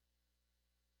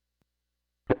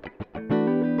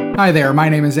Hi there, my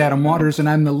name is Adam Waters, and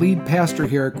I'm the lead pastor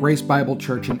here at Grace Bible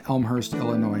Church in Elmhurst,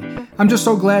 Illinois. I'm just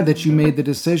so glad that you made the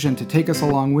decision to take us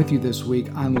along with you this week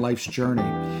on life's journey.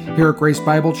 Here at Grace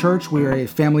Bible Church, we are a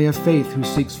family of faith who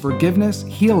seeks forgiveness,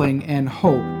 healing, and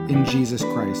hope in Jesus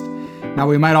Christ. Now,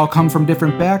 we might all come from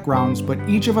different backgrounds, but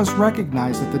each of us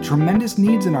recognize that the tremendous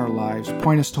needs in our lives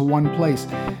point us to one place,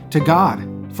 to God,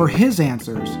 for His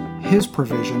answers, His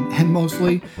provision, and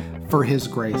mostly for His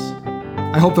grace.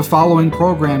 I hope the following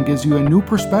program gives you a new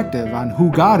perspective on who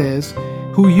God is,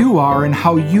 who you are, and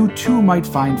how you too might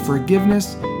find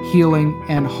forgiveness, healing,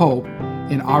 and hope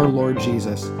in our Lord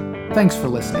Jesus. Thanks for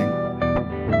listening.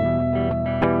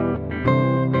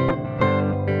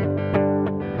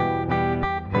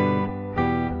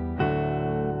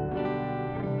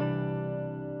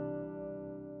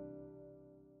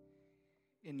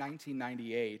 In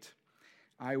 1998,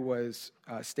 I was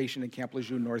stationed in Camp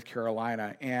Lejeune, North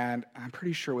Carolina, and I'm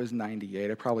pretty sure it was 98.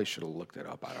 I probably should have looked it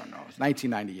up. I don't know. It was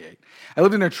 1998. I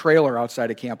lived in a trailer outside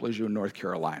of Camp Lejeune, North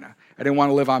Carolina. I didn't want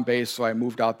to live on base, so I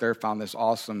moved out there, found this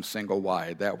awesome single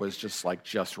wide that was just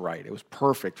right. It was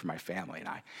perfect for my family and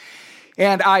I.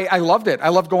 And I loved it. I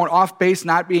loved going off base,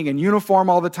 not being in uniform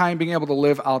all the time, being able to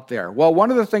live out there. Well,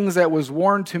 one of the things that was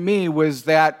warned to me was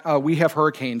that we have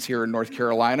hurricanes here in North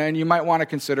Carolina, and you might want to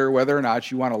consider whether or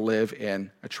not you want to live in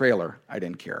a trailer. I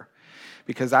didn't care.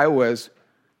 Because I was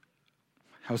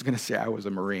going to say I was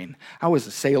a Marine. I was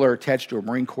a sailor attached to a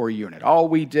Marine Corps unit. All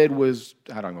we did was,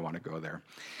 I don't even want to go there.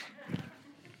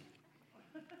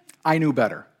 I knew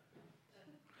better.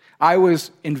 I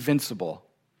was invincible.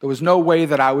 There was no way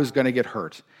that I was going to get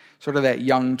hurt. Sort of that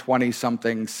young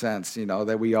 20-something sense,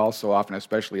 that we all so often,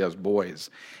 especially as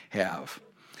boys, have.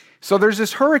 So there's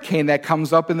this hurricane that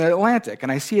comes up in the Atlantic,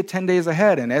 and I see it 10 days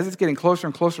ahead, and as it's getting closer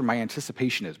and closer, my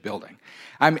anticipation is building.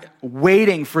 I'm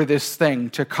waiting for this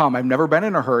thing to come. I've never been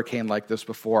in a hurricane like this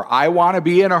before. I want to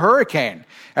be in a hurricane.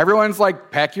 Everyone's like,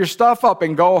 pack your stuff up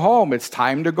and go home. It's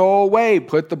time to go away.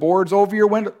 Put the boards over your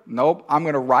window. Nope, I'm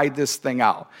going to ride this thing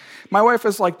out. My wife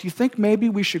is like, do you think maybe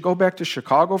we should go back to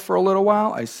Chicago for a little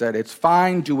while? I said, it's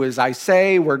fine. Do as I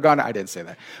say. I didn't say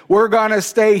that. We're going to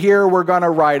stay here. We're going to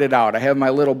ride it out. I have my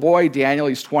little boy, Daniel.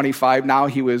 He's 25 now.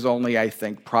 He was only, I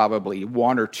think, probably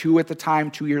 1 or 2 at the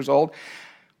time, 2 years old.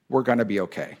 We're going to be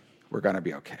okay. We're going to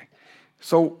be okay.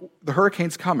 So the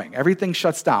hurricane's coming. Everything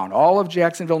shuts down. All of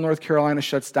Jacksonville, North Carolina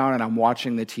shuts down, and I'm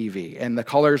watching the TV. And the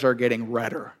colors are getting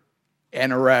redder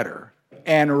and redder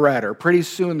and redder. Pretty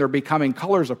soon they're becoming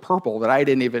colors of purple that I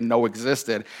didn't even know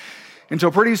existed.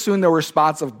 Until pretty soon there were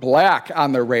spots of black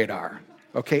on the radar.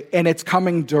 Okay, and it's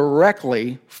coming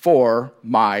directly for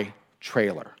my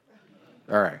trailer.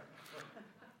 All right.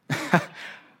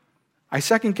 I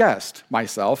second-guessed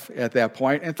myself at that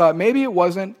point and thought maybe it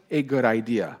wasn't a good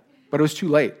idea. But it was too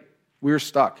late. We were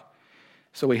stuck.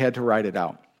 So we had to ride it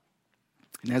out.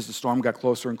 And as the storm got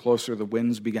closer and closer, the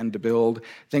winds began to build.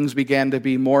 Things began to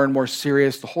be more and more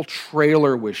serious. The whole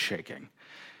trailer was shaking.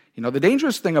 The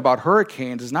dangerous thing about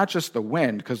hurricanes is not just the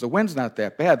wind, because the wind's not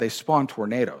that bad. They spawn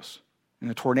tornadoes. And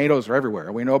the tornadoes are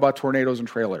everywhere. We know about tornadoes and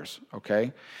trailers,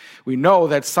 okay? We know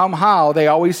that somehow they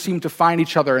always seem to find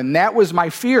each other. And that was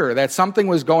my fear, that something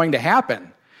was going to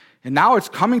happen. And now it's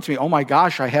coming to me, oh my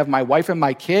gosh, I have my wife and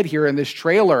my kid here in this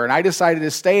trailer, and I decided to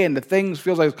stay, and the thing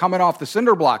feels like it's coming off the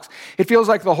cinder blocks. It feels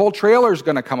like the whole trailer is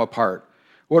going to come apart.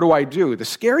 What do I do? The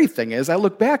scary thing is, I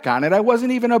look back on it, I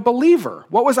wasn't even a believer.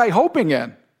 What was I hoping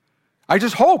in? I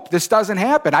just hope this doesn't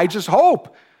happen. I just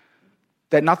hope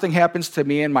that nothing happens to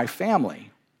me and my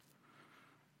family.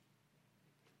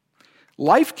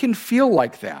 Life can feel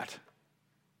like that.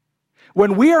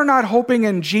 When we are not hoping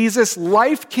in Jesus,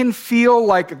 life can feel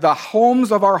like the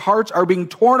homes of our hearts are being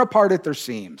torn apart at their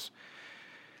seams.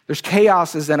 There's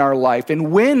chaoses in our life,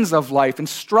 and winds of life, and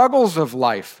struggles of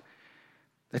life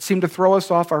that seem to throw us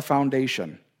off our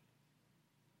foundation.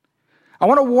 I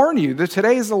want to warn you that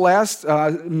today is the last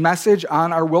message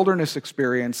on our wilderness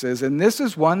experiences, and this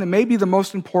is one that may be the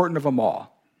most important of them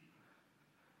all.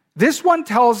 This one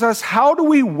tells us, how do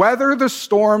we weather the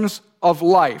storms of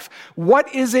life?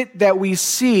 What is it that we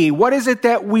see? What is it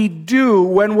that we do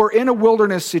when we're in a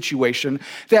wilderness situation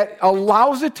that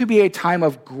allows it to be a time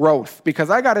of growth? Because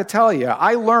I got to tell you,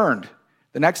 I learned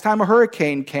the next time a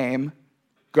hurricane came,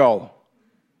 go.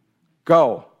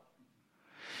 Go.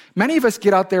 Many of us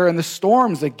get out there in the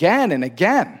storms again and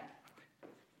again.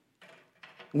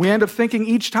 We end up thinking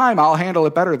each time, I'll handle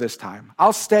it better this time.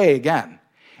 I'll stay again.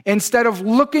 Instead of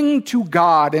looking to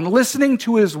God and listening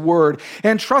to His word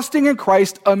and trusting in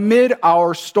Christ amid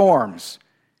our storms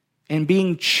and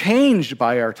being changed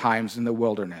by our times in the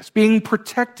wilderness, being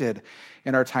protected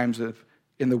in our times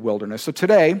in the wilderness. So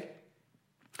today,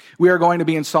 We are going to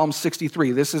be in Psalm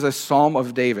 63. This is a Psalm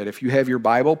of David. If you have your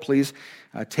Bible, please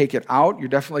take it out. You're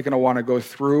definitely going to want to go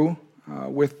through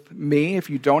with me. If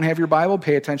you don't have your Bible,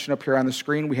 pay attention up here on the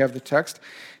screen. We have the text.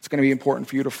 It's going to be important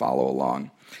for you to follow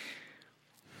along.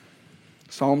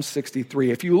 Psalm 63.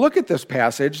 If you look at this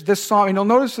passage, this psalm, and you'll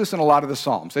notice this in a lot of the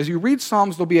Psalms. As you read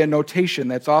Psalms, there'll be a notation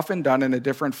that's often done in a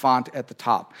different font at the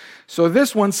top. So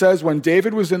this one says, when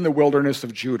David was in the wilderness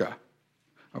of Judah.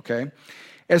 Okay?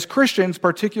 As Christians,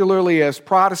 particularly as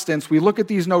Protestants, we look at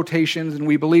these notations and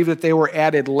we believe that they were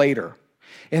added later,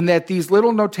 and that these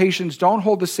little notations don't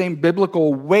hold the same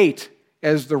biblical weight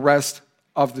as the rest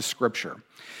of the Scripture.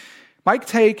 My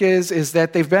take is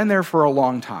that they've been there for a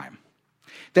long time,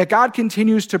 that God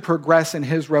continues to progress in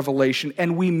his revelation,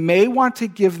 and we may want to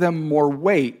give them more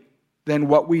weight than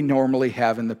what we normally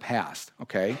have in the past,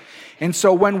 okay? And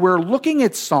so when we're looking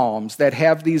at Psalms that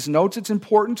have these notes, it's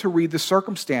important to read the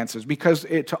circumstances, because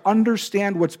to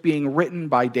understand what's being written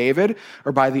by David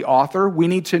or by the author, we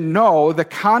need to know the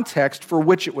context for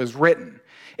which it was written.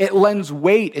 It lends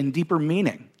weight and deeper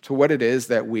meaning to what it is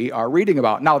that we are reading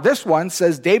about. Now, this one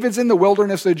says David's in the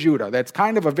wilderness of Judah. That's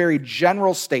kind of a very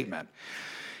general statement.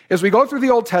 As we go through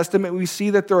the Old Testament, we see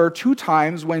that there are two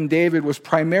times when David was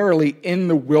primarily in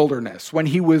the wilderness, when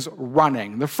he was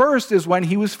running. The first is when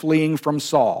he was fleeing from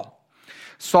Saul.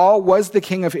 Saul was the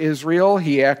king of Israel.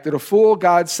 He acted a fool.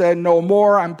 God said, no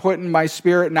more. I'm putting my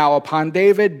spirit now upon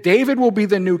David. David will be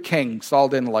the new king. Saul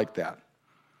didn't like that.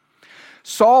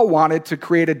 Saul wanted to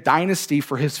create a dynasty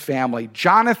for his family.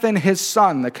 Jonathan, his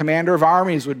son, the commander of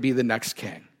armies, would be the next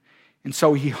king. And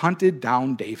so he hunted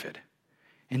down David.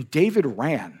 And David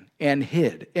ran and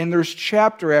hid. And there's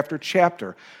chapter after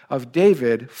chapter of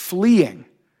David fleeing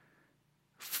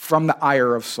from the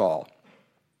ire of Saul.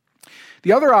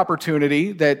 The other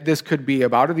opportunity that this could be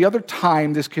about, or the other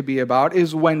time this could be about,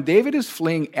 is when David is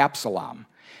fleeing Absalom.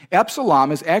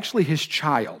 Absalom is actually his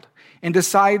child and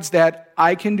decides that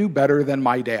I can do better than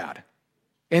my dad,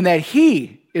 and that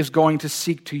he is going to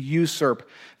seek to usurp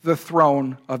the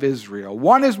throne of Israel.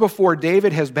 One is before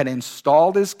David has been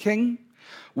installed as king.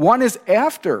 One is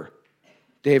after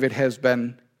David has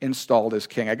been installed as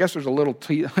king. I guess there's a little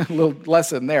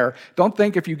lesson there. Don't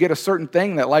think if you get a certain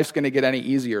thing that life's going to get any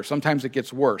easier. Sometimes it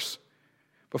gets worse.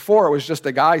 Before, it was just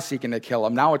a guy seeking to kill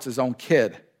him. Now it's his own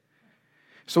kid.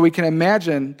 So we can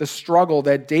imagine the struggle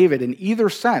that David, in either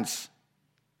sense,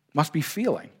 must be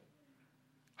feeling.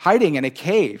 Hiding in a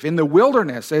cave, in the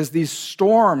wilderness, as these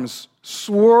storms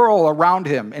swirl around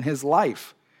him in his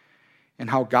life, and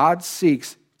how God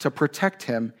seeks to protect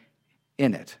him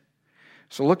in it.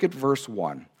 So look at verse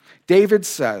 1. David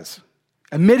says,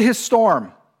 amid his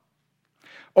storm,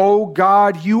 O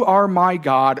God, you are my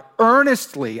God.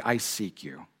 Earnestly I seek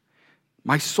you.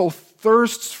 My soul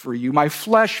thirsts for you. My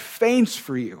flesh faints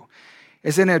for you,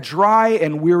 as in a dry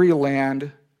and weary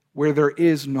land where there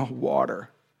is no water.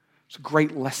 It's a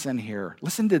great lesson here.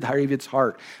 Listen to David's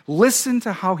heart. Listen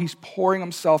to how he's pouring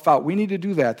himself out. We need to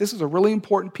do that. This is a really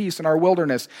important piece in our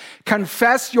wilderness.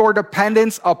 Confess your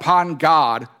dependence upon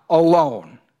God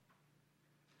alone.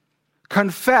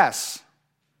 Confess.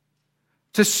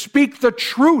 To speak the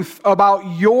truth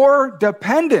about your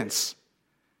dependence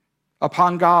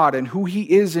upon God and who he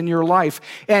is in your life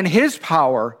and his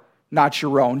power, not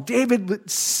your own. David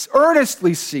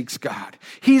earnestly seeks God.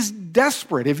 He's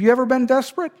desperate. Have you ever been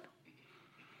desperate?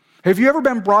 Have you ever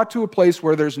been brought to a place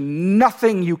where there's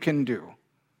nothing you can do?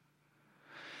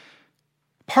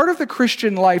 Part of the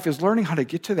Christian life is learning how to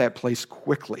get to that place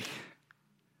quickly.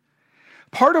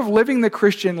 Part of living the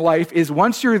Christian life is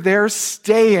once you're there,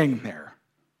 staying there.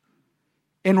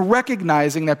 And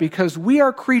recognizing that because we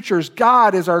are creatures,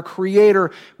 God is our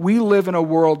creator, we live in a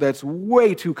world that's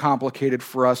way too complicated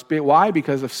for us. Why?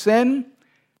 Because of sin,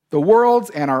 the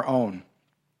world's, and our own.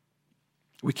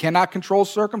 We cannot control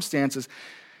circumstances.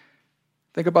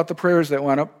 Think about the prayers that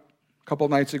went up a couple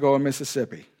nights ago in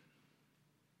Mississippi.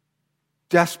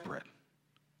 Desperate.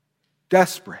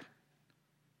 Desperate.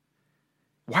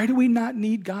 Why do we not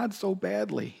need God so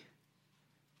badly?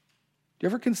 Do you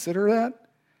ever consider that?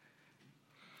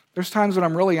 There's times when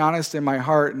I'm really honest in my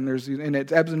heart, and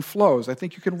it ebbs and flows. I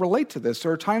think you can relate to this.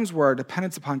 There are times where our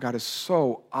dependence upon God is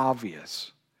so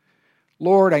obvious.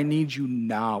 Lord, I need you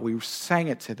now. We sang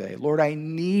it today. Lord, I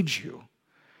need you.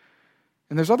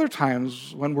 And there's other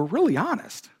times when we're really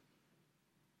honest.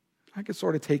 I could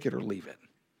sort of take it or leave it.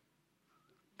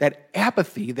 That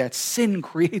apathy that sin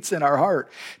creates in our heart,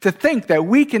 to think that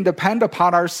we can depend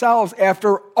upon ourselves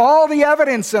after all the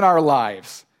evidence in our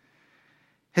lives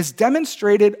has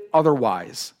demonstrated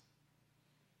otherwise.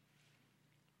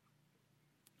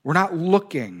 We're not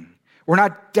looking. We're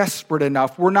not desperate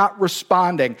enough. We're not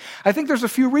responding. I think there's a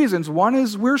few reasons. One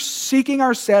is we're seeking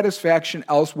our satisfaction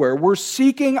elsewhere. We're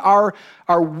seeking our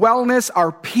wellness,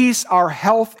 our peace, our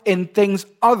health in things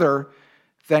other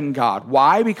than God.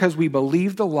 Why? Because we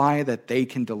believe the lie that they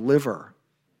can deliver.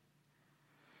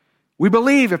 We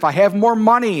believe if I have more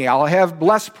money, I'll have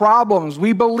less problems.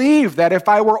 We believe that if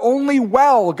I were only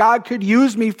well, God could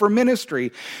use me for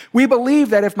ministry. We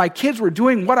believe that if my kids were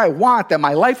doing what I want, that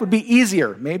my life would be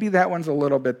easier. Maybe that one's a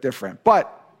little bit different.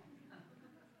 But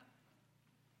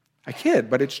I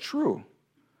kid, but it's true.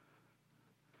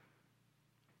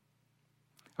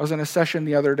 I was in a session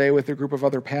the other day with a group of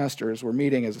other pastors. We're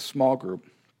meeting as a small group.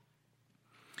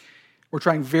 We're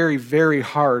trying very, very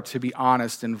hard to be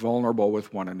honest and vulnerable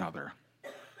with one another.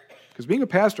 Because being a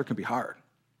pastor can be hard,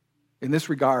 in this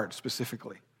regard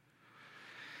specifically.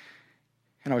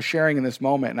 And I was sharing in this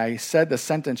moment, and I said the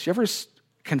sentence, you ever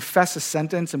confess a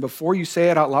sentence, and before you say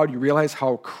it out loud, you realize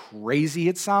how crazy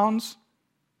it sounds?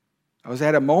 I was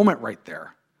at a moment right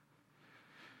there.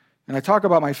 And I talk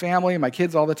about my family and my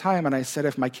kids all the time, and I said,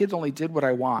 if my kids only did what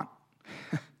I want.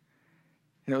 And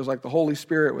it was like the Holy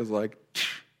Spirit was like,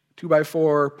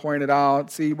 2x4, point it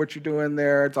out, see what you're doing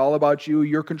there. It's all about you.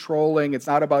 You're controlling. It's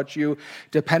not about you.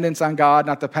 Dependence on God,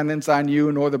 not dependence on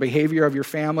you, nor the behavior of your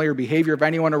family or behavior of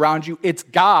anyone around you. It's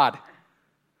God.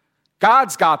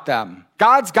 God's got them.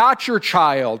 God's got your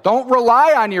child. Don't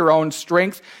rely on your own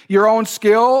strength, your own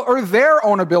skill, or their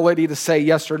own ability to say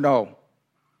yes or no.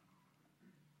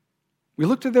 We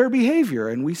look to their behavior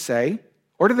and we say,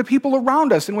 or to the people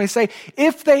around us, and we say,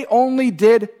 if they only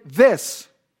did this.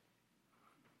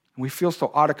 We feel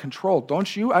so out of control,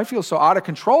 don't you? I feel so out of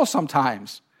control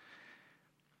sometimes.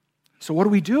 So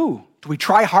what do? Do we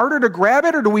try harder to grab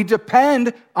it, or do we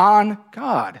depend on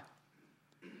God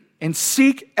and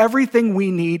seek everything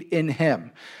we need in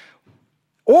Him?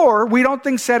 Or we don't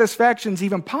think satisfaction is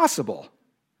even possible.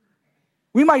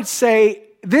 We might say,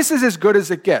 this is as good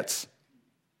as it gets.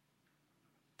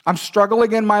 I'm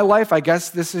struggling in my life. I guess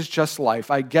this is just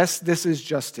life. I guess this is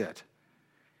just it.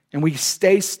 And we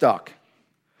stay stuck.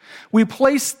 We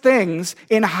place things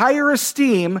in higher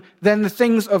esteem than the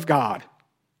things of God.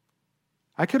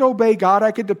 I could obey God,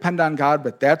 I could depend on God,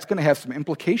 but that's going to have some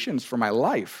implications for my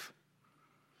life.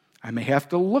 I may have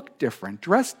to look different,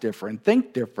 dress different,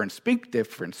 think different, speak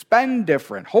different, spend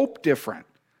different, hope different.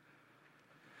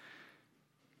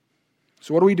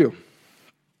 So what do?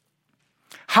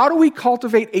 How do we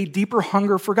cultivate a deeper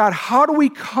hunger for God? How do we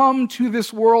come to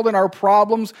this world and our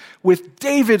problems with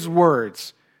David's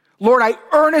words? Lord, I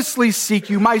earnestly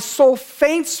seek you. My soul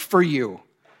faints for you.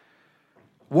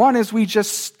 One is we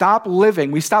just stop living.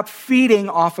 We stop feeding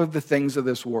off of the things of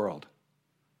this world.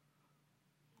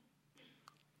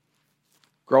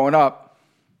 Growing up,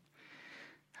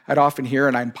 I'd often hear,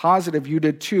 and I'm positive you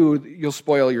did too, you'll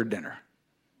spoil your dinner.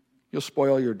 You'll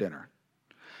spoil your dinner.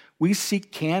 We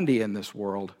seek candy in this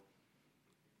world.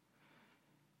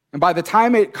 And by the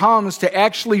time it comes to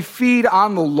actually feed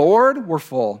on the Lord, we're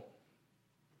full.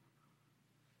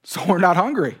 So we're not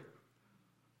hungry.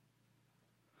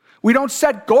 We don't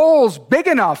set goals big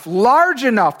enough, large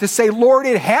enough to say, Lord,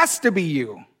 it has to be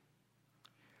you.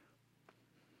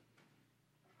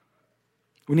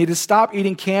 We need to stop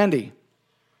eating candy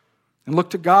and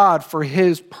look to God for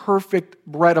His perfect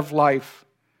bread of life.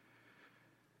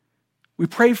 We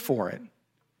pray for it,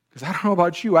 because I don't know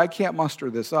about you, I can't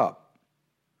muster this up.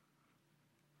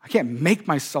 I can't make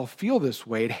myself feel this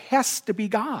way. It has to be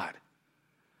God.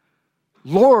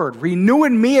 Lord, renew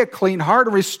in me a clean heart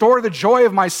and restore the joy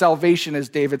of my salvation, as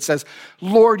David says.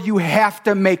 Lord, you have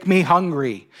to make me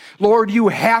hungry. Lord, you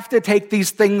have to take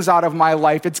these things out of my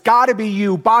life. It's got to be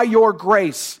you by your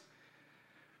grace.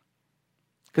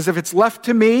 Because if it's left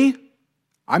to me,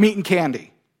 I'm eating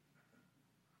candy.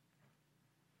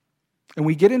 And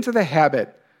we get into the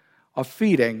habit of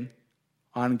feeding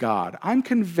on God. I'm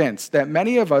convinced that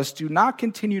many of us do not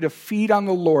continue to feed on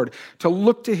the Lord, to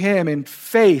look to Him in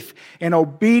faith and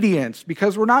obedience,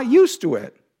 because we're not used to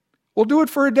it. We'll do it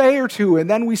for a day or two, and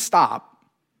then we stop.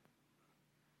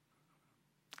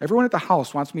 Everyone at the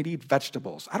house wants me to eat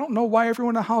vegetables. I don't know why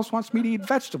everyone in the house wants me to eat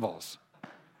vegetables.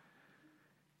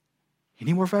 You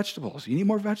need more vegetables. You need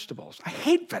more vegetables. I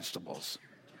hate vegetables.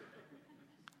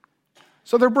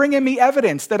 So they're bringing me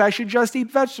evidence that I should just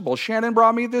eat vegetables. Shannon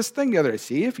brought me this thing the other day.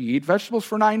 See, if you eat vegetables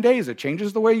for 9 days, it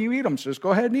changes the way you eat them. So just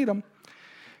go ahead and eat them.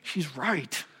 She's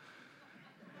right.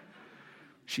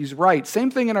 She's right. Same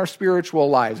thing in our spiritual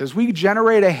lives. As we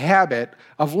generate a habit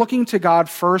of looking to God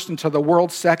first and to the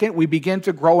world second, we begin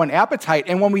to grow an appetite.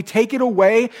 And when we take it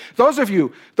away, those of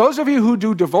you who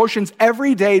do devotions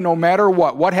every day, no matter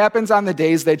what happens on the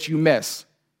days that you miss?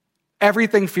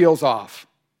 everything feels off.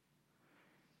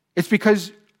 It's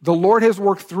because the Lord has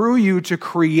worked through you to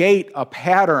create a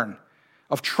pattern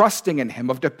of trusting in him,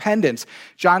 of dependence.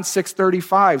 John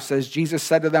 6:35 says, Jesus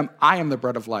said to them, I am the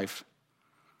bread of life.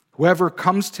 Whoever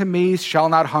comes to me shall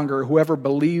not hunger. Whoever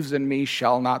believes in me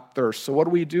shall not thirst. So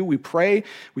what do? We pray,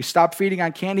 we stop feeding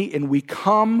on candy, and we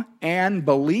come and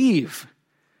believe.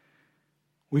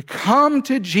 We come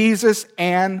to Jesus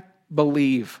and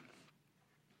believe.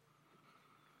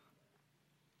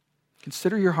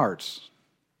 Consider your hearts.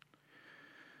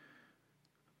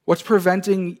 What's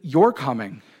preventing your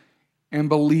coming and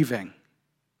believing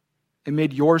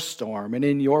amid your storm and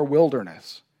in your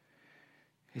wilderness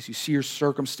as you see your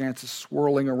circumstances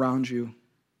swirling around you?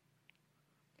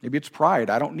 Maybe it's pride.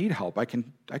 I don't need help. I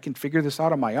can figure this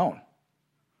out on my own.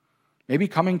 Maybe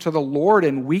coming to the Lord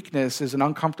in weakness is an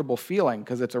uncomfortable feeling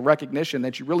because it's a recognition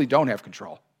that you really don't have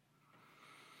control.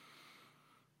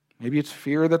 Maybe it's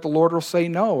fear that the Lord will say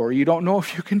no, or you don't know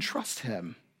if you can trust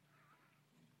him.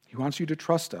 He wants you to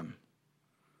trust him.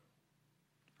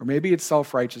 Or maybe it's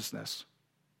self-righteousness.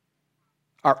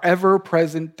 Our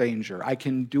ever-present danger. I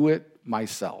can do it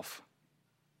myself.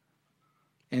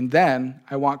 And then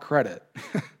I want credit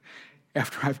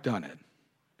after I've done it.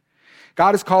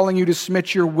 God is calling you to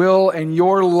submit your will and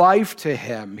your life to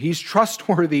him. He's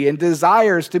trustworthy and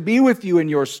desires to be with you in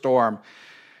your storm,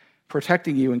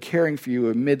 protecting you and caring for you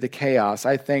amid the chaos.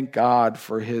 I thank God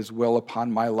for his will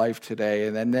upon my life today.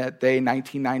 And then that day,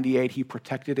 1998, he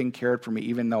protected and cared for me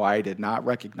even though I did not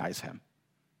recognize him.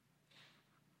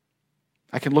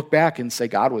 I can look back and say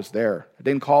God was there. I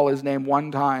didn't call his name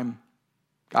one time.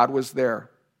 God was there.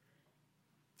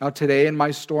 Now today in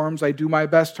my storms, I do my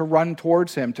best to run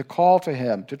towards him, to call to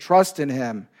him, to trust in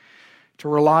him, to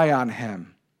rely on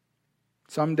him.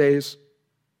 Some days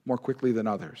more quickly than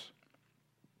others.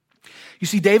 You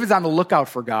see, David's on the lookout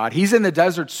for God. He's in the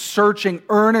desert searching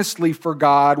earnestly for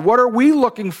God. What are we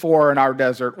looking for in our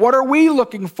desert? What are we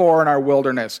looking for in our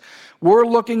wilderness? We're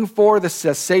looking for the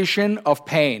cessation of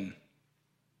pain.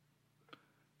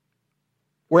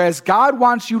 Whereas God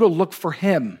wants you to look for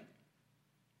him.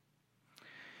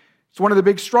 It's one of the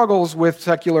big struggles with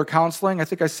secular counseling. I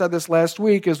think I said this last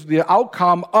week, is the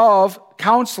outcome of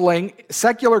counseling,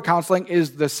 secular counseling,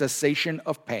 is the cessation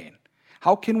of pain.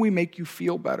 How can we make you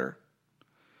feel better?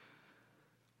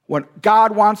 What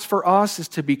God wants for us is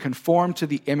to be conformed to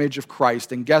the image of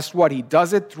Christ. And guess what? He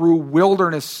does it through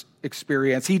wilderness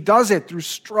experience. He does it through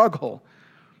struggle.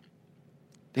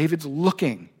 David's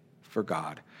looking for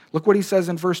God. Look what he says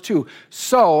in verse 2.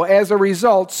 So, as a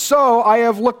result, so I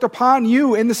have looked upon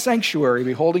you in the sanctuary,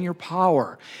 beholding your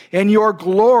power and your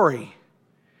glory.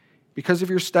 Because of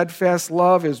your steadfast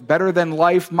love is better than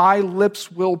life, my lips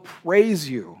will praise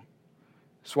you.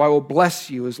 So I will bless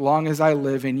you as long as I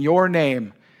live. In your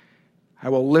name, I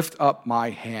will lift up my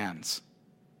hands.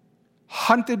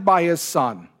 Hunted by his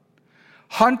son,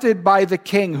 hunted by the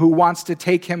king who wants to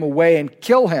take him away and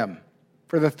kill him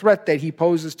for the threat that he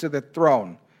poses to the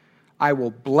throne, I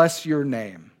will bless your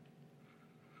name.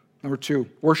 Number 2,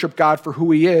 worship God for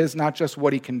who he is, not just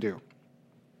what he can do.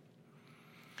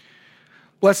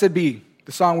 Blessed be,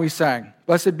 the song we sang,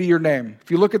 blessed be your name. If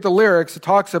you look at the lyrics, it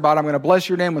talks about, I'm going to bless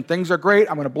your name when things are great.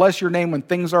 I'm going to bless your name when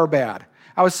things are bad.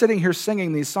 I was sitting here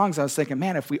singing these songs. I was thinking,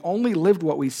 man, if we only lived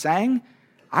what we sang,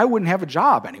 I wouldn't have a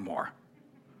job anymore.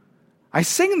 I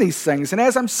sing these things, and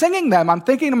as I'm singing them, I'm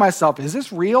thinking to myself, is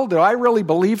this real? Do I really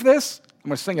believe this? I'm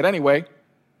going to sing it anyway.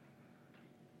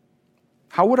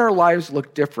 How would our lives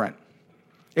look different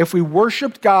if we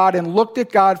worshiped God and looked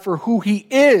at God for who he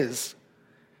is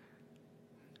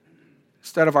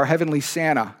instead of our heavenly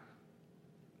Santa,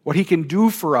 what he can do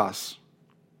for us?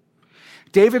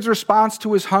 David's response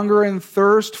to his hunger and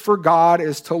thirst for God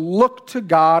is to look to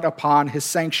God upon his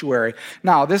sanctuary.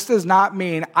 Now, this does not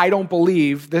mean, I don't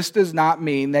believe, this does not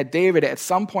mean that David at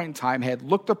some point in time had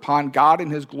looked upon God in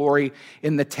his glory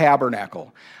in the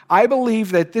tabernacle. I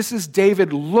believe that this is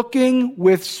David looking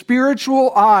with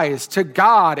spiritual eyes to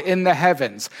God in the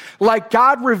heavens, like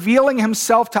God revealing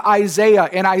himself to Isaiah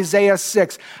in Isaiah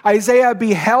 6. Isaiah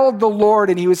beheld the Lord,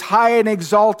 and he was high and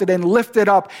exalted and lifted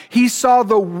up. He saw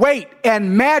the weight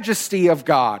and majesty of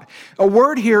God. A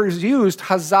word here is used,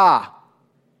 hazah.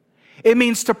 It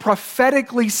means to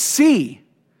prophetically see,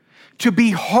 to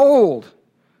behold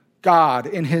God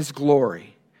in his glory.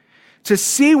 To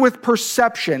see with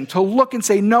perception, to look and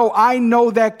say, no, I know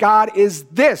that God is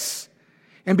this.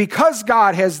 And because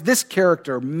God has this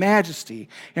character, majesty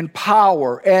and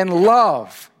power and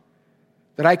love,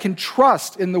 that I can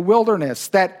trust in the wilderness,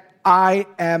 that I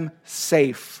am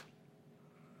safe.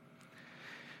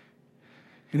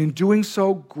 And in doing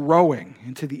so, growing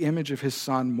into the image of his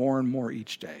son more and more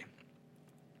each day.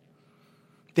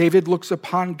 David looks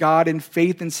upon God in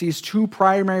faith and sees two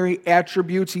primary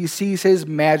attributes. He sees his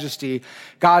majesty,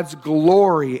 God's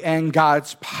glory, and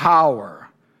God's power.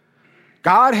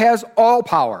 God has all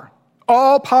power.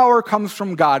 All power comes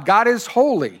from God. God is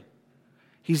holy.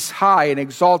 He's high and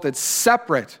exalted,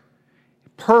 separate,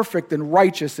 perfect and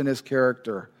righteous in his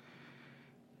character.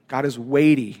 God is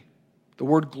weighty. The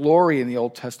word glory in the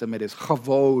Old Testament is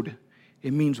chavod.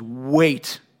 It means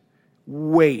weight.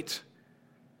 Weight.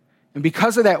 And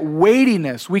because of that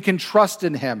weightiness, we can trust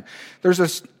in him.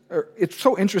 It's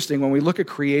so interesting when we look at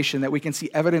creation that we can see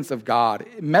evidence of God,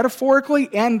 metaphorically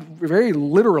and very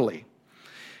literally.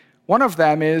 One of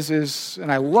them is,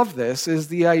 and I love this, is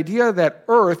the idea that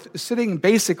Earth is sitting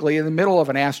basically in the middle of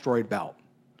an asteroid belt.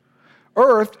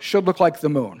 Earth should look like the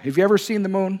moon. Have you ever seen the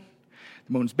moon?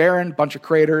 The moon's barren, bunch of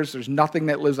craters. There's nothing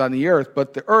that lives on the earth,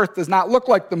 but the earth does not look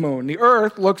like the moon. The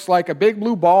earth looks like a big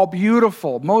blue ball,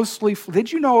 beautiful, mostly.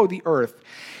 Did you know the earth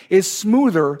is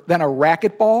smoother than a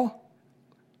racquetball?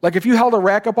 Like if you held a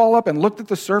racquetball up and looked at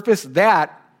the surface,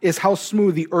 that is how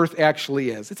smooth the earth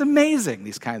actually is. It's amazing,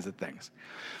 these kinds of things.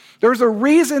 There's a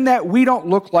reason that we don't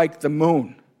look like the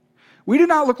moon. We do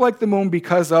not look like the moon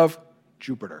because of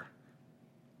Jupiter.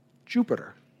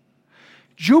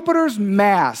 Jupiter's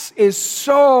mass is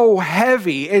so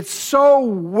heavy, it's so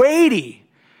weighty,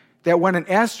 that when an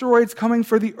asteroid's coming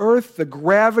for the Earth, the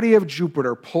gravity of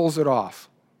Jupiter pulls it off.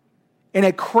 And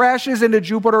it crashes into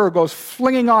Jupiter or goes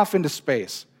flinging off into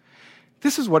space.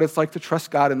 This is what it's like to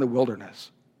trust God in the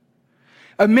wilderness.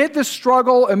 Amid the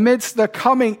struggle, amidst the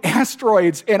coming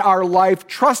asteroids in our life,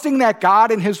 trusting that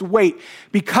God in his weight,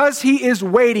 because he is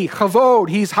weighty, chavod,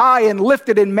 he's high and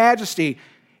lifted in majesty.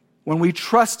 When we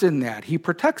trust in that, he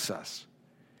protects us.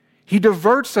 He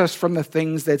diverts us from the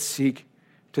things that seek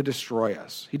to destroy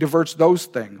us. He diverts those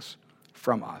things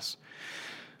from us.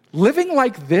 Living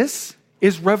like this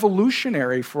is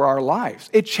revolutionary for our lives.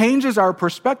 It changes our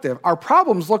perspective. Our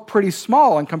problems look pretty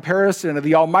small in comparison to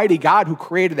the Almighty God who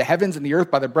created the heavens and the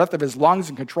earth by the breath of his lungs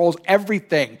and controls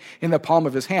everything in the palm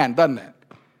of his hand, doesn't it?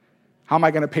 How am I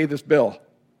going to pay this bill?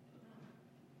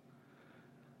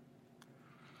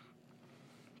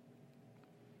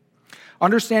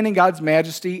 Understanding God's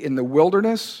majesty in the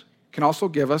wilderness can also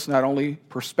give us not only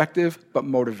perspective, but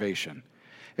motivation.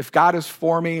 If God is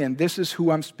for me and this is who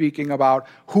I'm speaking about,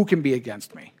 who can be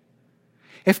against me?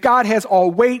 If God has all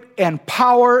weight and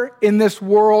power in this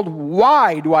world,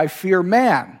 why do I fear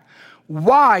man?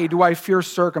 Why do I fear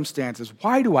circumstances?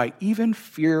 Why do I even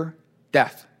fear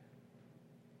death?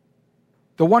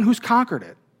 The one who's conquered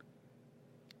it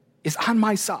is on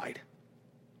my side.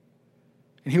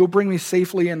 And he will bring me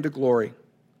safely into glory.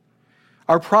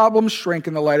 Our problems shrink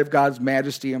in the light of God's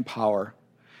majesty and power.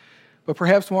 But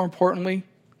perhaps more importantly,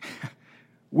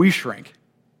 we shrink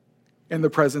in the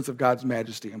presence of God's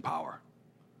majesty and power.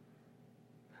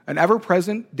 An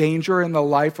ever-present danger in the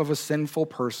life of a sinful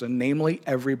person, namely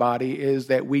everybody, is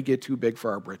that we get too big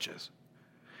for our britches.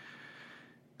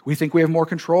 We think we have more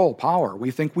control, power.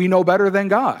 We think we know better than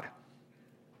God.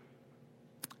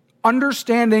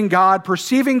 Understanding God,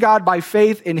 perceiving God by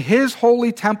faith in his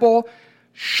holy temple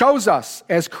shows us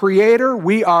as creator,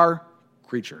 we are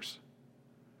creatures.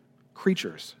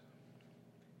 Creatures.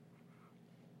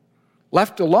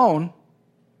 Left alone,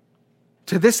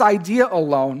 to this idea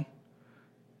alone,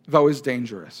 though, is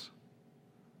dangerous.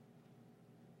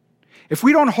 If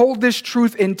we don't hold this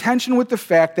truth in tension with the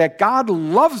fact that God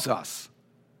loves us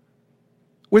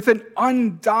with an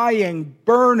undying,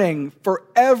 burning,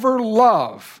 forever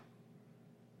love,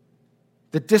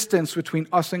 the distance between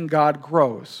us and God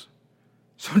grows.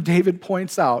 So David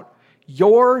points out,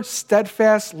 your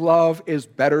steadfast love is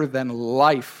better than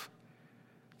life.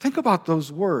 Think about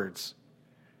those words.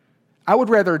 I would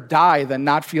rather die than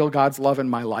not feel God's love in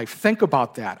my life. Think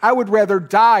about that. I would rather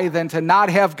die than to not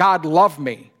have God love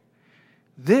me.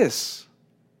 This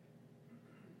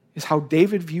is how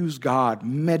David views God,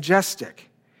 majestic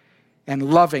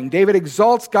and loving. David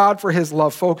exalts God for his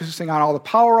love, focusing on all the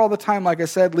power all the time, like I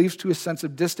said, leads to a sense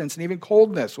of distance and even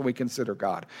coldness when we consider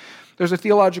God. There's a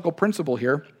theological principle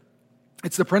here.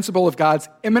 It's the principle of God's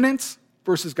immanence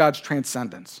versus God's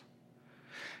transcendence.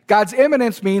 God's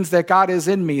immanence means that God is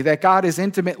in me, that God is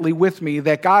intimately with me,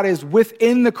 that God is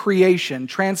within the creation.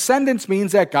 Transcendence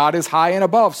means that God is high and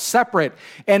above, separate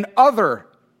and other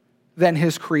than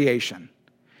his creation.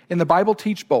 And the Bible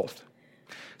teaches both.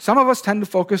 Some of us tend to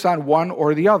focus on one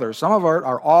or the other. Some of us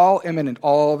are all immanent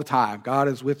all the time. God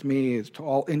is with me, it's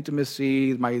all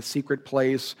intimacy, my secret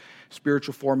place,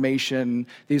 spiritual formation,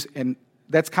 and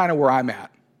that's kind of where I'm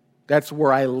at. That's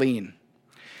where I lean.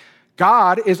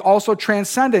 God is also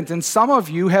transcendent, and some of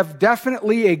you have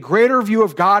definitely a greater view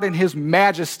of God in his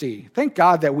majesty. Thank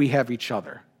God that we have each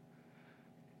other,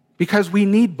 because we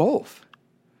need both.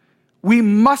 We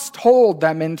must hold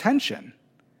them in tension.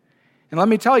 And let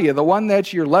me tell you, the one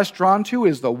that you're less drawn to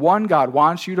is the one God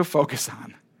wants you to focus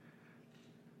on.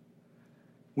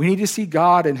 We need to see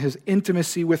God in his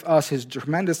intimacy with us, his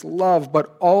tremendous love,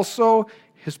 but also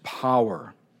his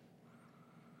power.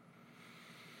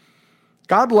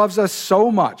 God loves us so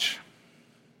much,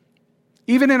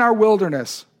 even in our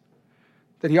wilderness,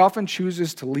 that he often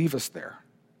chooses to leave us there.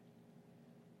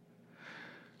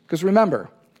 Because remember,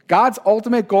 God's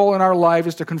ultimate goal in our life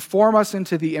is to conform us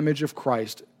into the image of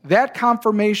Christ. That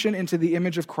conformation into the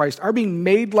image of Christ, our being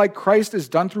made like Christ, is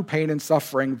done through pain and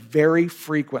suffering very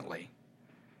frequently.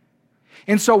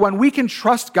 And so when we can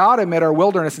trust God amid our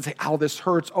wilderness and say, oh, this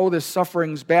hurts, oh, this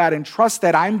suffering's bad, and trust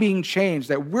that I'm being changed,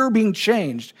 that we're being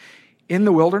changed in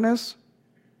the wilderness,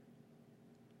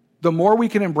 the more we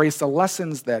can embrace the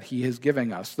lessons that he is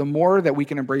giving us, the more that we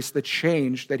can embrace the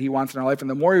change that he wants in our life, and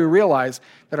the more we realize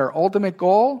that our ultimate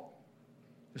goal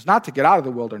is not to get out of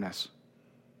the wilderness.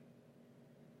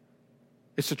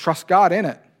 It's to trust God in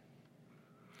it.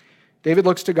 David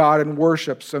looks to God and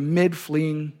worships amid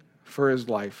fleeing for his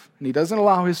life. And he doesn't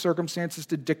allow his circumstances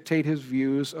to dictate his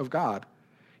views of God.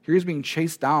 Here he's being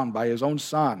chased down by his own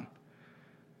son.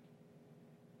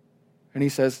 And he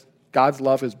says, God's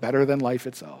love is better than life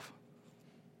itself.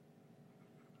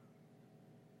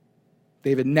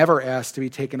 David never asked to be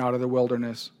taken out of the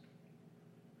wilderness,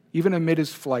 even amid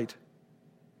his flight.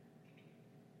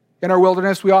 In our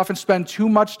wilderness, we often spend too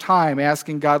much time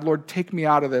asking God, Lord, take me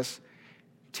out of this.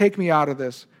 Take me out of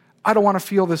this. I don't want to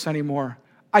feel this anymore.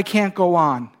 I can't go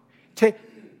on.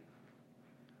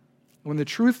 When the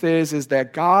truth is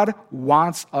that God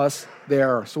wants us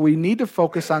there. So we need to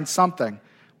focus on something.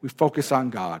 We focus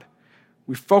on God.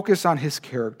 We focus on his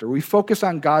character. We focus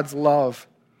on God's love,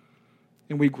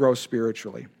 and we grow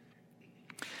spiritually.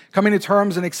 Coming to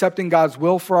terms and accepting God's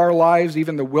will for our lives,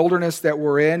 even the wilderness that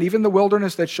we're in, even the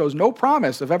wilderness that shows no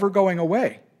promise of ever going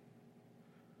away,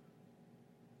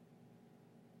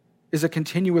 is a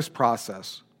continuous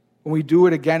process. When we do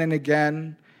it again and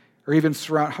again, or even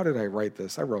surround, how did I write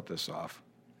this? I wrote this off.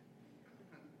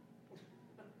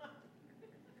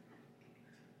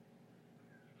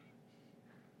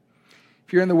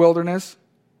 If you're in the wilderness,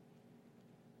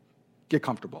 get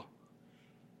comfortable.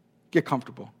 Get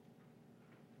comfortable.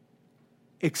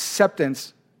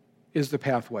 Acceptance is the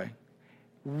pathway.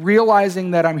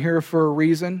 Realizing that I'm here for a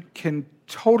reason can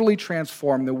totally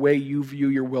transform the way you view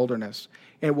your wilderness.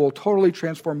 And it will totally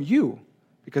transform you,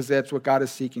 because that's what God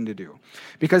is seeking to do.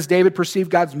 Because David perceived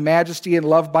God's majesty and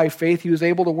love by faith, he was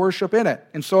able to worship in it.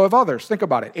 And so have others. Think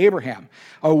about it. Abraham,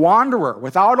 a wanderer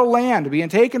without a land, being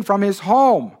taken from his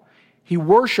home. He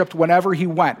worshiped whenever he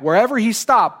went. Wherever he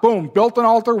stopped, boom, built an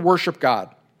altar, worshiped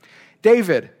God.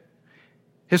 David,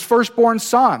 his firstborn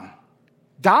son,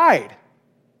 died.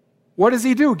 What does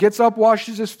he do? Gets up,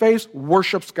 washes his face,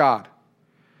 worships God.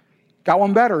 Got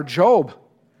one better, Job.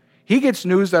 He gets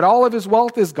news that all of his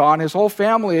wealth is gone. His whole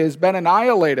family has been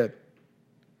annihilated.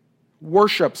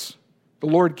 Worships. The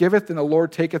Lord giveth and the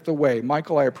Lord taketh away.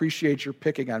 Michael, I appreciate your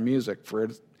picking on music for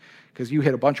it, because you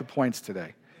hit a bunch of points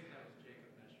today.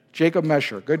 Jacob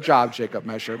Mesher. Good job, Jacob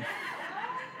Mesher.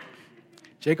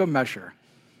 Jacob Mesher.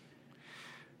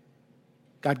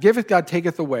 God giveth, God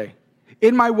taketh away.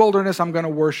 In my wilderness, I'm going to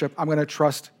worship. I'm going to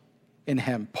trust in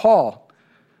him. Paul,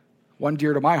 one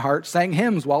dear to my heart, sang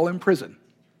hymns while in prison.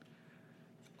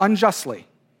 Unjustly.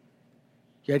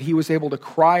 Yet he was able to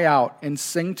cry out and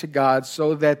sing to God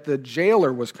so that the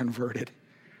jailer was converted.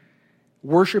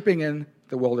 Worshiping in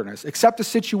the wilderness. Accept the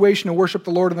situation and worship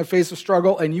the Lord in the face of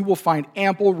struggle, and you will find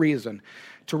ample reason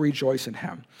to rejoice in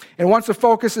him. And once the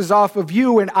focus is off of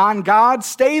you and on God,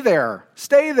 stay there.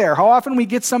 Stay there. How often we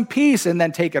get some peace and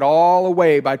then take it all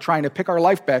away by trying to pick our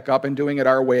life back up and doing it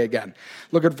our way again.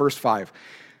 Look at verse 5.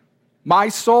 My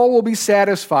soul will be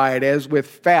satisfied as with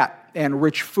fat and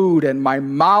rich food, and my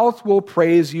mouth will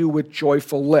praise you with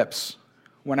joyful lips.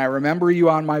 When I remember you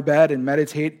on my bed and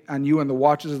meditate on you in the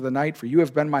watches of the night, for you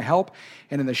have been my help,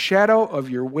 and in the shadow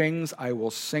of your wings I will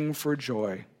sing for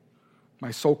joy. My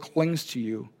soul clings to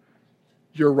you.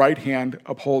 Your right hand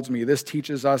upholds me. This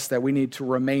teaches us that we need to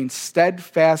remain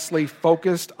steadfastly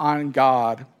focused on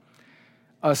God,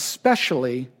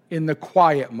 especially in the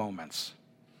quiet moments.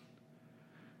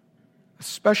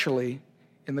 Especially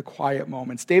in the quiet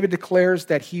moments. David declares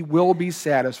that he will be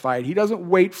satisfied. He doesn't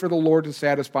wait for the Lord to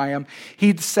satisfy him.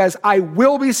 He says, I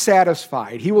will be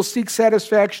satisfied. He will seek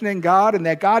satisfaction in God, and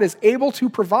that God is able to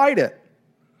provide it.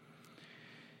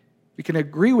 We can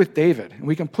agree with David, and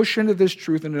we can push into this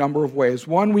truth in a number of ways.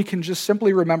 One, we can just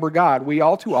simply remember God. We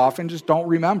all too often just don't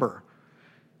remember.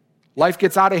 Life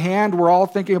gets out of hand. We're all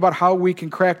thinking about how we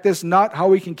can crack this nut, how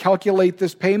we can calculate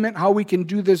this payment, how we can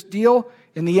do this deal.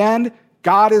 In the end,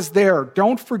 God is there.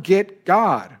 Don't forget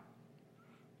God.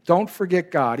 Don't forget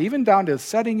God, even down to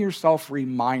setting yourself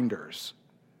reminders.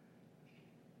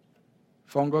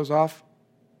 Phone goes off.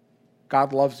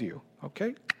 God loves you.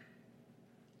 Okay?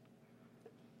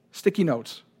 Sticky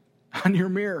notes on your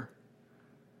mirror.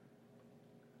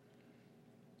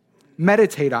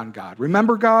 Meditate on God.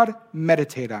 Remember God,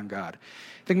 meditate on God.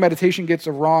 I think meditation gets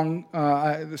a wrong,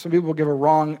 some people give a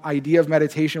wrong idea of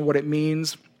meditation, what it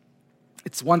means.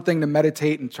 It's one thing to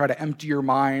meditate and try to empty your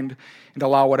mind and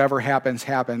allow whatever happens,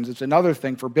 happens. It's another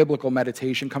thing for biblical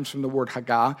meditation, comes from the word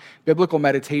hagah. Biblical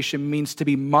meditation means to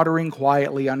be muttering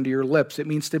quietly under your lips. It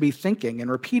means to be thinking and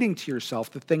repeating to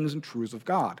yourself the things and truths of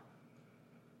God.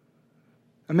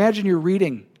 Imagine you're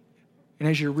reading, and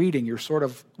as you're reading, you're sort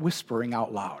of whispering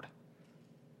out loud.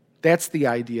 That's the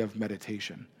idea of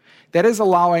meditation. That is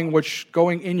allowing what's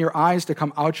going in your eyes to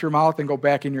come out your mouth and go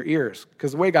back in your ears.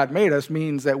 Because the way God made us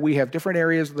means that we have different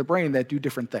areas of the brain that do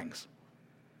different things.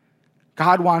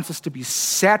 God wants us to be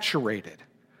saturated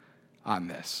on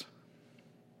this.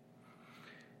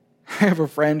 I have a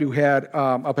friend who had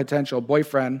a potential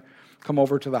boyfriend come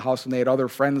over to the house, and they had other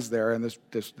friends there, and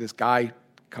this guy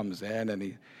comes in, and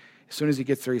as soon as he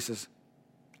gets there, he says,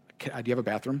 do you have a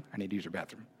bathroom? I need to use your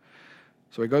bathroom.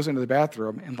 So he goes into the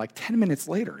bathroom, and like 10 minutes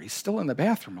later, he's still in the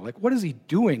bathroom. I'm like, what is he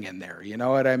doing in there? You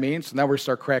know what I mean? So now we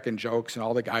start cracking jokes, and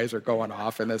all the guys are going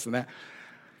off and this and that.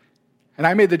 And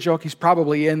I made the joke, he's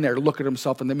probably in there looking at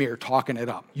himself in the mirror, talking it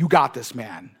up. You got this,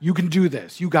 man. You can do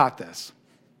this. You got this.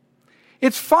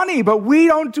 It's funny, but we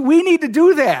need to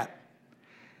do that.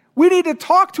 We need to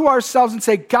talk to ourselves and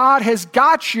say, God has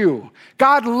got you.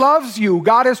 God loves you.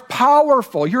 God is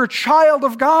powerful. You're a child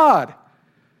of God.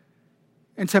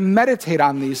 And to meditate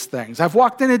on these things. I've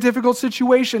walked into difficult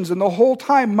situations and the whole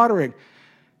time muttering,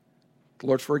 the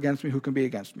Lord's for against me, who can be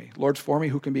against me? Lord's for me,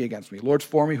 who can be against me? Lord's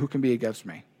for me, who can be against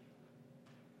me?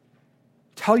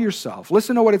 Tell yourself.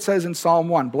 Listen to what it says in Psalm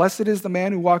 1. Blessed is the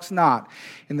man who walks not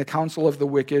in the counsel of the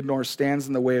wicked, nor stands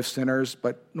in the way of sinners,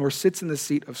 nor sits in the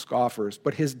seat of scoffers.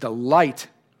 But his delight,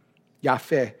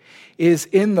 Yahweh, is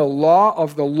in the law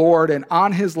of the Lord, and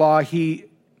on his law he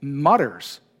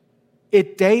mutters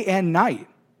it day and night.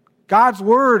 God's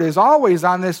word is always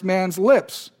on this man's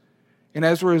lips. And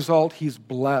as a result, he's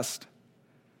blessed.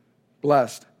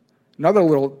 Blessed. Another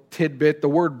little tidbit, the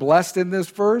word blessed in this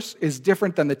verse is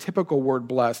different than the typical word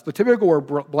blessed. The typical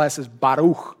word blessed is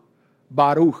baruch.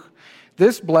 Baruch.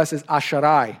 This blessed is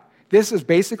asharai. This is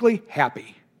basically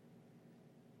happy.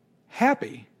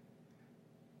 Happy.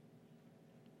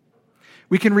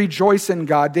 We can rejoice in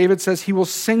God. David says he will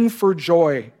sing for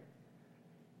joy.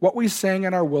 What we sing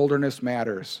in our wilderness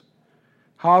matters.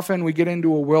 How often we get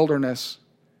into a wilderness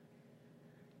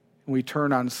and we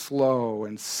turn on slow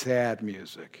and sad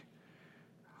music.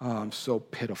 Oh, I'm so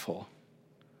pitiful.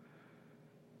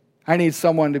 I need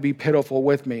someone to be pitiful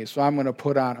with me, so I'm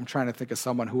trying to think of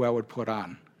someone who I would put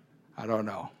on. I don't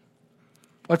know.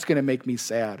 What's going to make me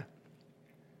sad?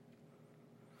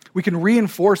 We can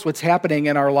reinforce what's happening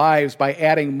in our lives by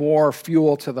adding more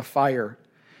fuel to the fire.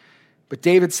 But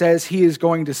David says he is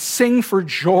going to sing for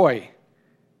joy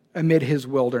amid his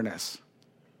wilderness.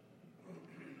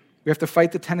 We have to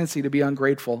fight the tendency to be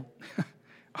ungrateful.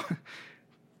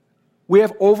 We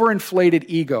have overinflated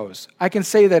egos. I can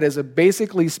say that as a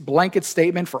basically blanket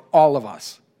statement for all of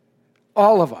us.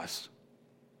 All of us.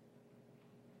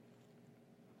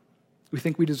 We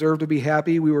think we deserve to be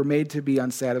happy. We were made to be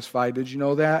unsatisfied. Did you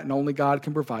know that? And only God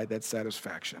can provide that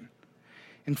satisfaction.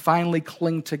 And finally,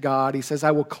 cling to God. He says,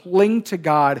 I will cling to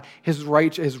God. His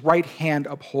right hand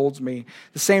upholds me.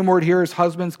 The same word here is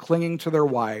husbands clinging to their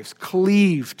wives.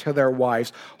 Cleave to their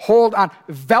wives. Hold on.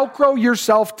 Velcro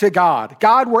yourself to God.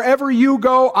 God, wherever you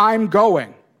go, I'm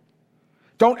going.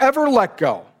 Don't ever let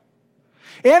go.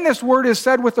 And this word is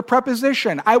said with the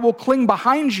preposition, I will cling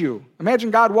behind you.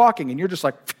 Imagine God walking and you're just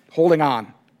like holding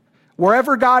on.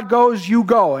 Wherever God goes, you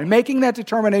go. And making that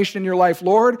determination in your life,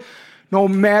 Lord, no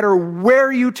matter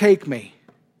where you take me,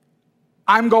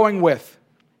 I'm going with.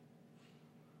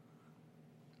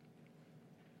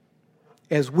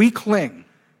 As we cling,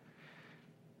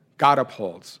 God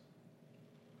upholds.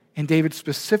 And David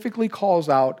specifically calls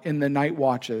out in the night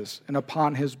watches and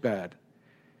upon his bed.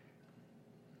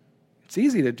 It's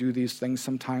easy to do these things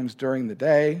sometimes during the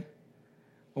day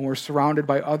when we're surrounded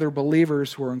by other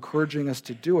believers who are encouraging us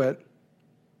to do it.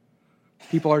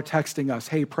 People are texting us,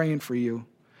 hey, praying for you.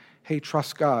 Hey,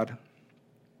 trust God.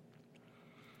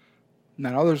 And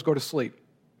then others go to sleep.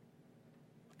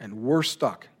 And we're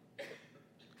stuck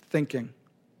thinking,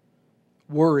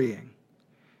 worrying,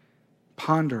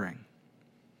 pondering.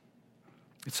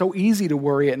 It's so easy to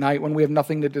worry at night when we have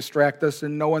nothing to distract us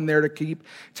and no one there to keep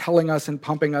telling us and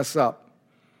pumping us up.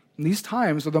 And these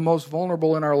times are the most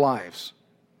vulnerable in our lives.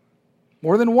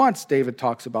 More than once, David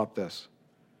talks about this.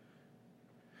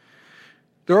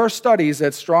 There are studies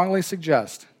that strongly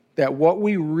suggest that what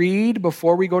we read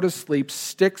before we go to sleep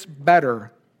sticks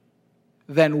better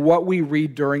than what we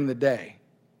read during the day.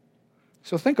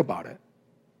 So think about it.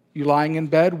 You lying in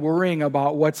bed worrying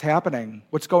about what's happening,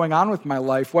 what's going on with my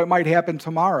life, what might happen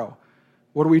tomorrow.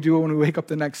 What do we do when we wake up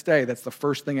the next day? That's the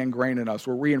first thing ingrained in us.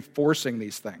 We're reinforcing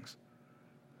these things.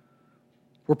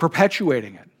 We're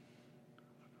perpetuating it.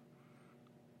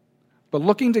 But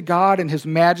looking to God and His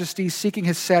majesty, seeking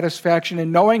His satisfaction,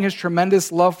 and knowing His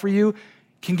tremendous love for you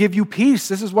can give you peace.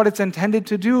 This is what it's intended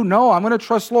to do. No, I'm going to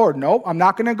trust Lord. No, I'm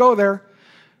not going to go there.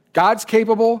 God's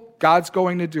capable. God's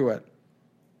going to do it.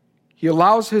 He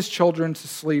allows His children to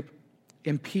sleep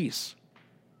in peace.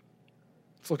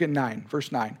 Let's look at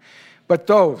verse 9. But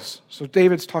those, so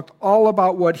David's talked all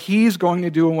about what he's going to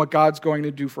do and what God's going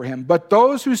to do for him. But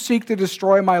those who seek to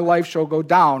destroy my life shall go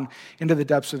down into the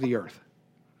depths of the earth.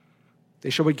 They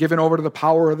shall be given over to the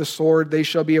power of the sword. They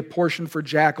shall be a portion for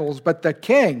jackals. But the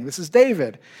king, this is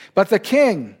David, but the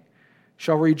king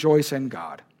shall rejoice in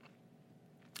God.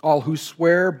 All who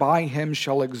swear by Him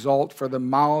shall exult, for the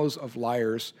mouths of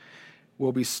liars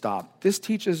will be stopped. This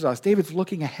teaches us, David's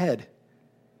looking ahead.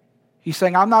 He's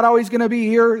saying, I'm not always going to be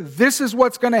here. This is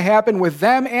what's going to happen with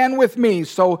them and with me.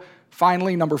 So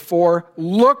finally, number 4,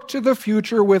 look to the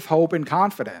future with hope and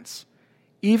confidence,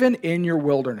 even in your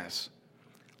wilderness.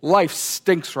 Life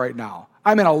stinks right now.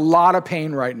 I'm in a lot of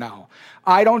pain right now.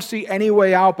 I don't see any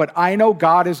way out, but I know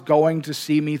God is going to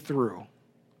see me through.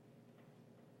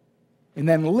 And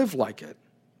then live like it.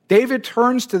 David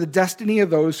turns to the destiny of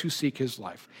those who seek his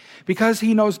life. Because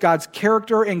he knows God's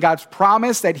character and God's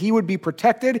promise that he would be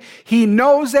protected, he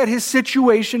knows that his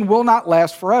situation will not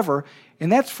last forever. And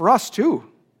that's for us too.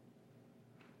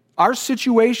 Our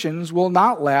situations will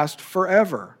not last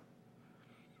forever.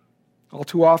 All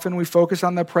too often we focus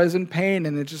on the present pain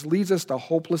and it just leads us to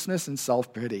hopelessness and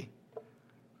self-pity.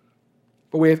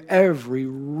 But we have every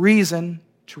reason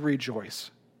to rejoice.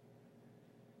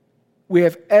 We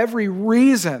have every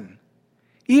reason,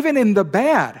 even in the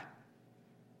bad,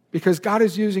 because God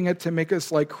is using it to make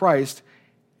us like Christ,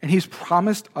 and He's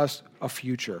promised us a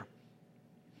future.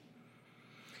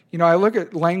 You know, I look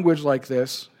at language like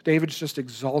this. David's just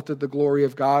exalted the glory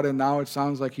of God, and now it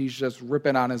sounds like he's just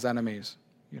ripping on his enemies,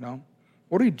 you know?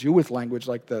 What do we do with language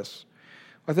like this?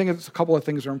 I think it's a couple of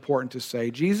things are important to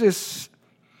say. Jesus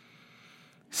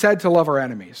said to love our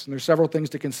enemies, and there's several things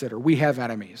to consider. We have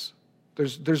enemies.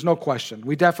 There's no question.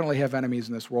 We definitely have enemies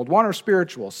in this world. One are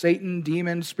spiritual. Satan,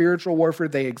 demons, spiritual warfare,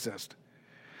 they exist.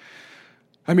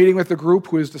 I'm meeting with a group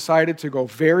who has decided to go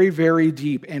very, very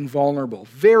deep and vulnerable,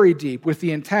 very deep, with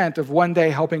the intent of one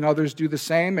day helping others do the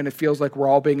same, and it feels like we're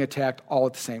all being attacked all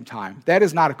at the same time. That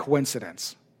is not a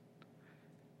coincidence.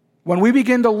 When we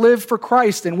begin to live for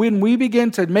Christ and when we begin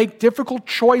to make difficult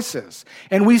choices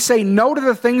and we say no to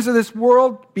the things of this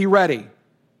world, be ready,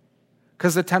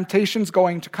 because the temptation's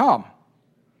going to come.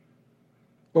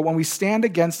 But when we stand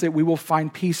against it, we will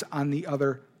find peace on the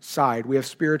other side. We have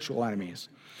spiritual enemies.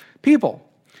 People,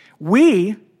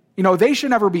 they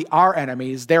should never be our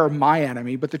enemies. They're my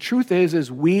enemy. But the truth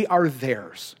is we are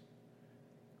theirs.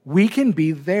 We can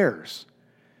be theirs.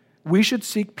 We should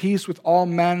seek peace with all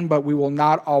men, but we will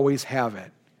not always have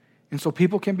it. And so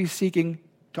people can be seeking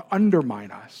to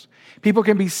undermine us. People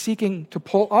can be seeking to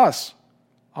pull us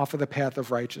off of the path of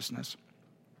righteousness.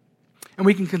 And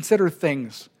we can consider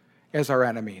things as our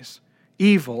enemies: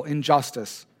 evil,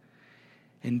 injustice,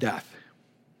 and death.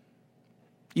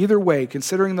 Either way,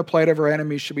 considering the plight of our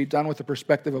enemies should be done with the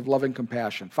perspective of loving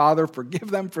compassion. Father,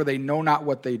 forgive them, for they know not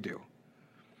what they do.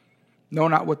 Know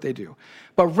not what they do.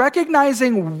 But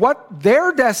recognizing what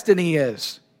their destiny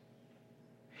is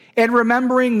and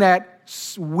remembering that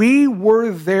we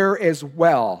were there as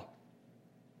well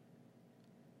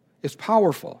is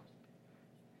powerful.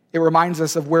 It reminds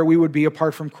us of where we would be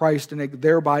apart from Christ, and it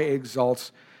thereby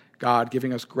exalts God,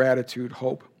 giving us gratitude,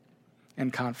 hope,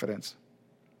 and confidence.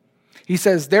 He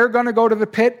says, they're going to go to the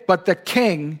pit, but the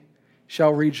king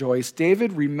shall rejoice.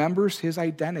 David remembers his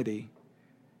identity.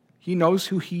 He knows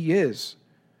who he is.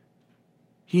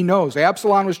 He knows.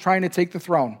 Absalom was trying to take the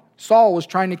throne. Saul was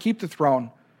trying to keep the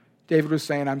throne. David was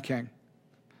saying, I'm king.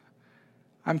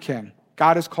 I'm king.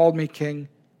 God has called me king.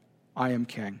 I am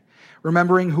king.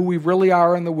 Remembering who we really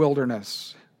are in the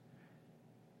wilderness.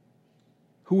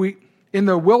 In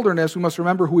the wilderness, we must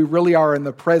remember who we really are in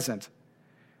the present.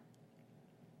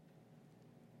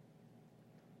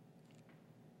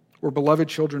 We're beloved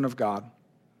children of God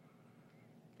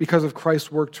because of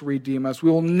Christ's work to redeem us. We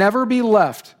will never be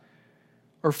left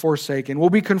or forsaken. We'll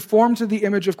be conformed to the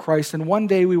image of Christ, and one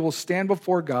day we will stand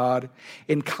before God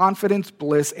in confidence,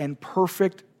 bliss, and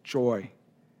perfect joy.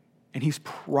 And he's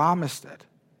promised it.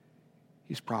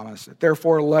 He's promised it.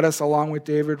 Therefore, let us, along with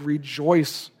David,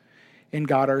 rejoice in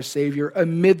God our Savior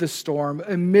amid the storm,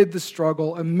 amid the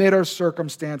struggle, amid our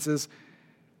circumstances,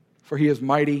 for he is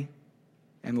mighty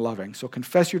and loving. So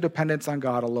confess your dependence on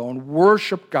God alone.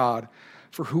 Worship God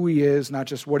for who he is, not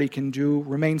just what he can do.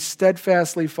 Remain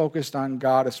steadfastly focused on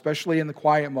God, especially in the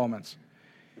quiet moments,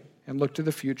 and look to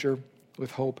the future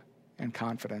with hope and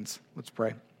confidence. Let's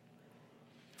pray.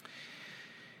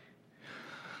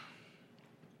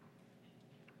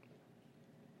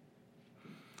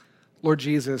 Lord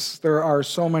Jesus, there are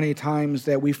so many times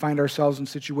that we find ourselves in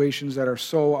situations that are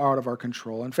so out of our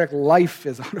control. In fact, life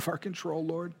is out of our control,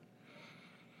 Lord.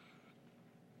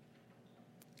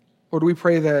 Lord, we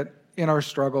pray that in our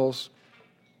struggles,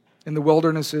 in the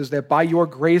wildernesses that by your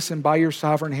grace and by your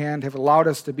sovereign hand have allowed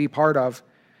us to be part of,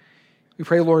 we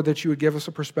pray, Lord, that you would give us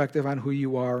a perspective on who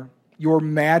you are, your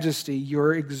majesty,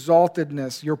 your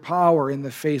exaltedness, your power in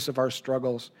the face of our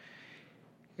struggles.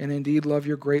 And indeed, Lord,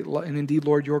 your great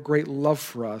love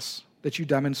for us that you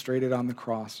demonstrated on the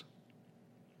cross.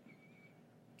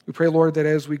 We pray, Lord, that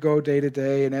as we go day to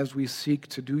day and as we seek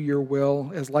to do your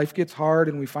will, as life gets hard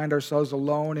and we find ourselves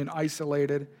alone and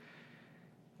isolated,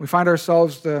 we find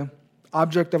ourselves the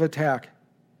object of attack,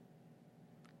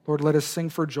 Lord, let us sing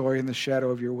for joy in the shadow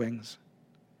of your wings.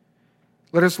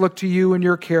 Let us look to you and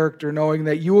your character, knowing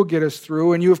that you will get us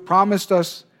through, and you have promised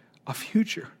us a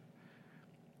future,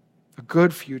 a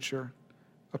good future,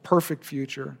 a perfect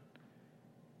future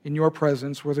in your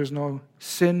presence where there's no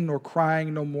sin, nor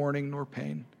crying, no mourning, nor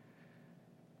pain.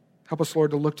 Help us, Lord,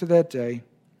 to look to that day,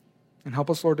 and help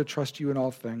us, Lord, to trust you in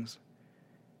all things.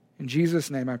 In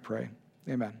Jesus' name I pray.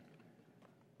 Amen.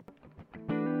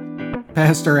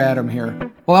 Pastor Adam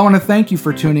here. Well, I want to thank you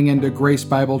for tuning into Grace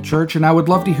Bible Church, and I would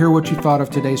love to hear what you thought of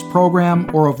today's program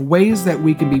or of ways that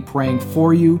we can be praying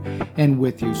for you and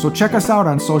with you. So check us out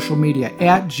on social media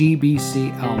at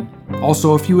GBC Elm.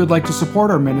 Also, if you would like to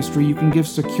support our ministry, you can give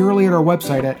securely at our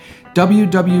website at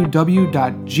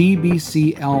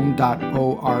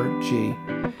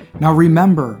www.gbcelm.org. Now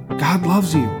remember, God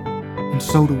loves you, and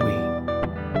so do we.